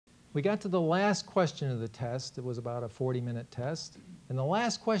We got to the last question of the test. It was about a 40-minute test. And the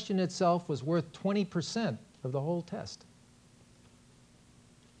last question itself was worth 20% of the whole test.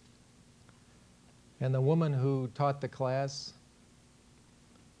 And the woman who taught the class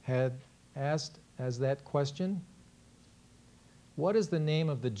had asked as that question, what is the name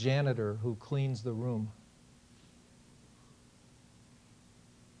of the janitor who cleans the room?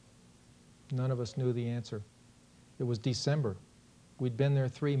 None of us knew the answer. It was December. We'd been there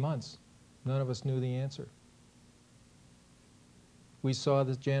 3 months. None of us knew the answer. We saw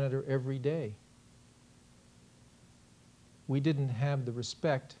this janitor every day. We didn't have the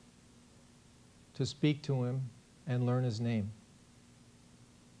respect to speak to him and learn his name.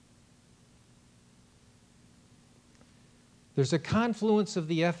 There's a confluence of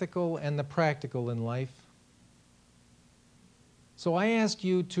the ethical and the practical in life. So I ask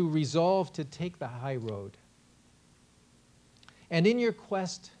you to resolve to take the high road. And in your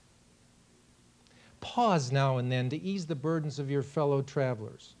quest, pause now and then to ease the burdens of your fellow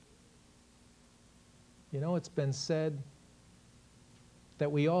travelers. You know, it's been said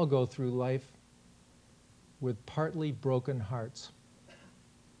that we all go through life with partly broken hearts.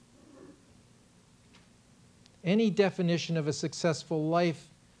 Any definition of a successful life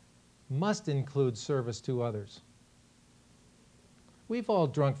must include service to others. We've all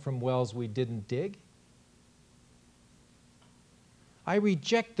drunk from wells we didn't dig. I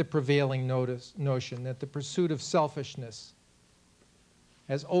reject the prevailing notion that the pursuit of selfishness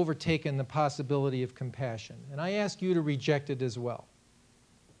has overtaken the possibility of compassion, and I ask you to reject it as well.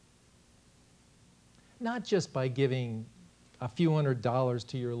 Not just by giving a few $100s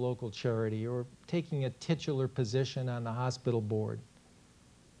to your local charity or taking a titular position on the hospital board,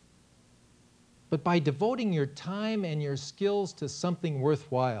 but by devoting your time and your skills to something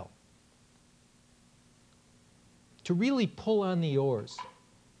worthwhile. To really pull on the oars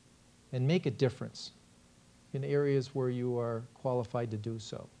and make a difference in areas where you are qualified to do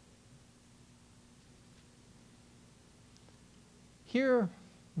so. Hear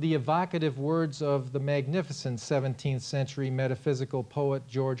the evocative words of the magnificent 17th century metaphysical poet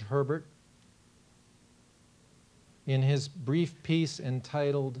George Herbert in his brief piece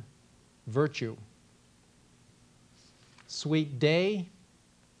entitled Virtue. Sweet day,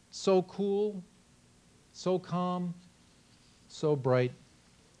 so cool, so calm, so bright.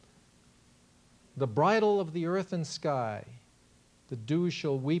 The bridal of the earth and sky, the dew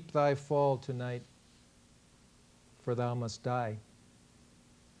shall weep thy fall tonight, for thou must die.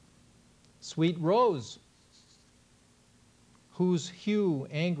 Sweet rose, whose hue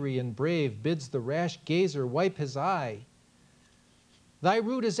angry and brave bids the rash gazer wipe his eye, thy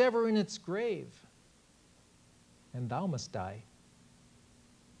root is ever in its grave, and thou must die.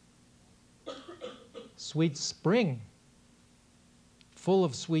 Sweet spring, full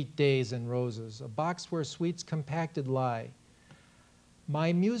of sweet days and roses, a box where sweets compacted lie.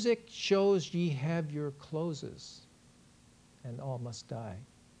 My music shows ye have your closes, and all must die.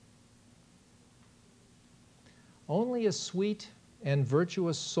 Only a sweet and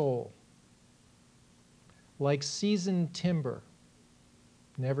virtuous soul, like seasoned timber,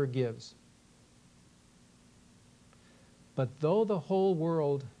 never gives. But though the whole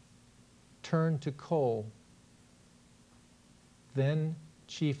world turn to coal, then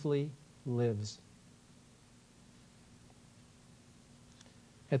chiefly lives.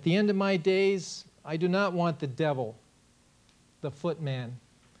 At the end of my days, I do not want the devil, the footman,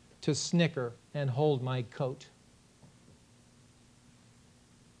 to snicker and hold my coat.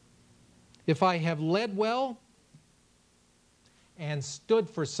 If I have led well and stood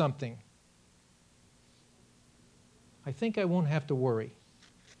for something, I think I won't have to worry.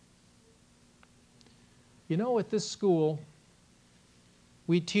 You know, at this school,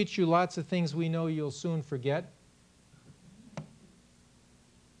 we teach you lots of things we know you'll soon forget,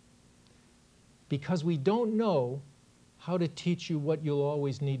 because we don't know how to teach you what you'll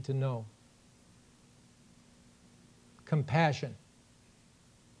always need to know. Compassion,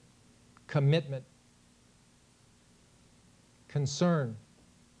 commitment, concern,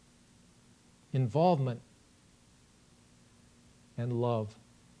 involvement, and love.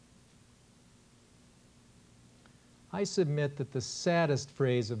 I submit that the saddest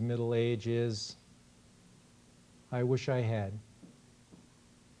phrase of middle age is, I wish I had.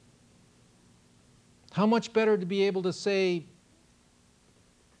 How much better to be able to say,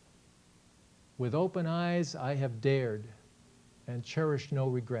 with open eyes I have dared and cherished no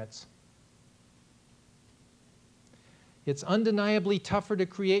regrets. It's undeniably tougher to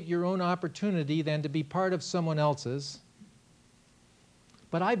create your own opportunity than to be part of someone else's.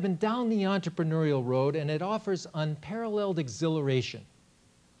 But I've been down the entrepreneurial road, and it offers unparalleled exhilaration.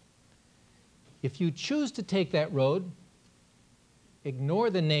 If you choose to take that road, ignore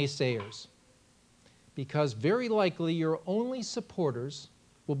the naysayers, because very likely your only supporters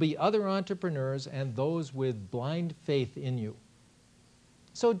will be other entrepreneurs and those with blind faith in you.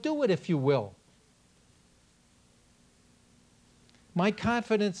 So do it if you will. My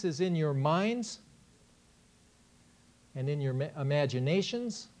confidence is in your minds and in your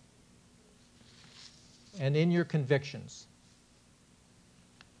imaginations and in your convictions.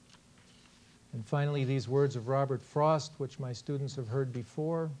 And finally, these words of Robert Frost, which my students have heard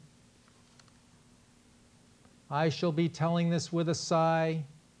before. I shall be telling this with a sigh,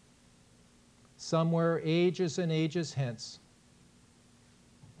 somewhere ages and ages hence.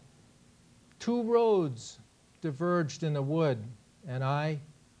 Two roads diverged in a wood, and I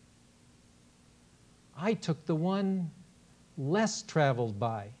took the one less traveled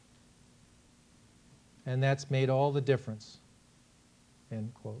by. And that's made all the difference.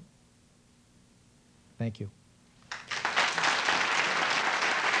 End quote. Thank you.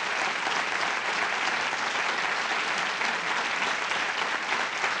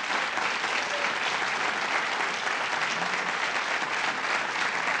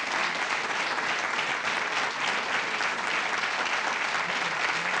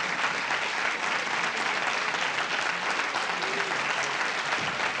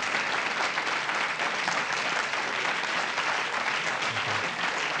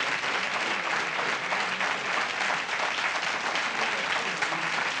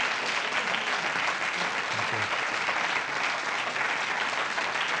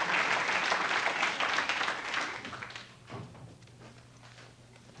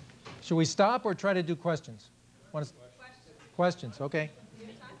 Should we stop or try to do questions? Questions, okay.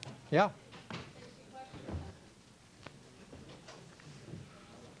 Yeah.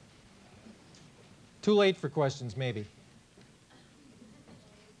 Too late for questions, maybe.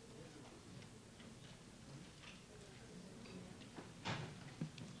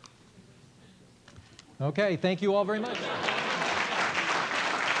 Okay, thank you all very much.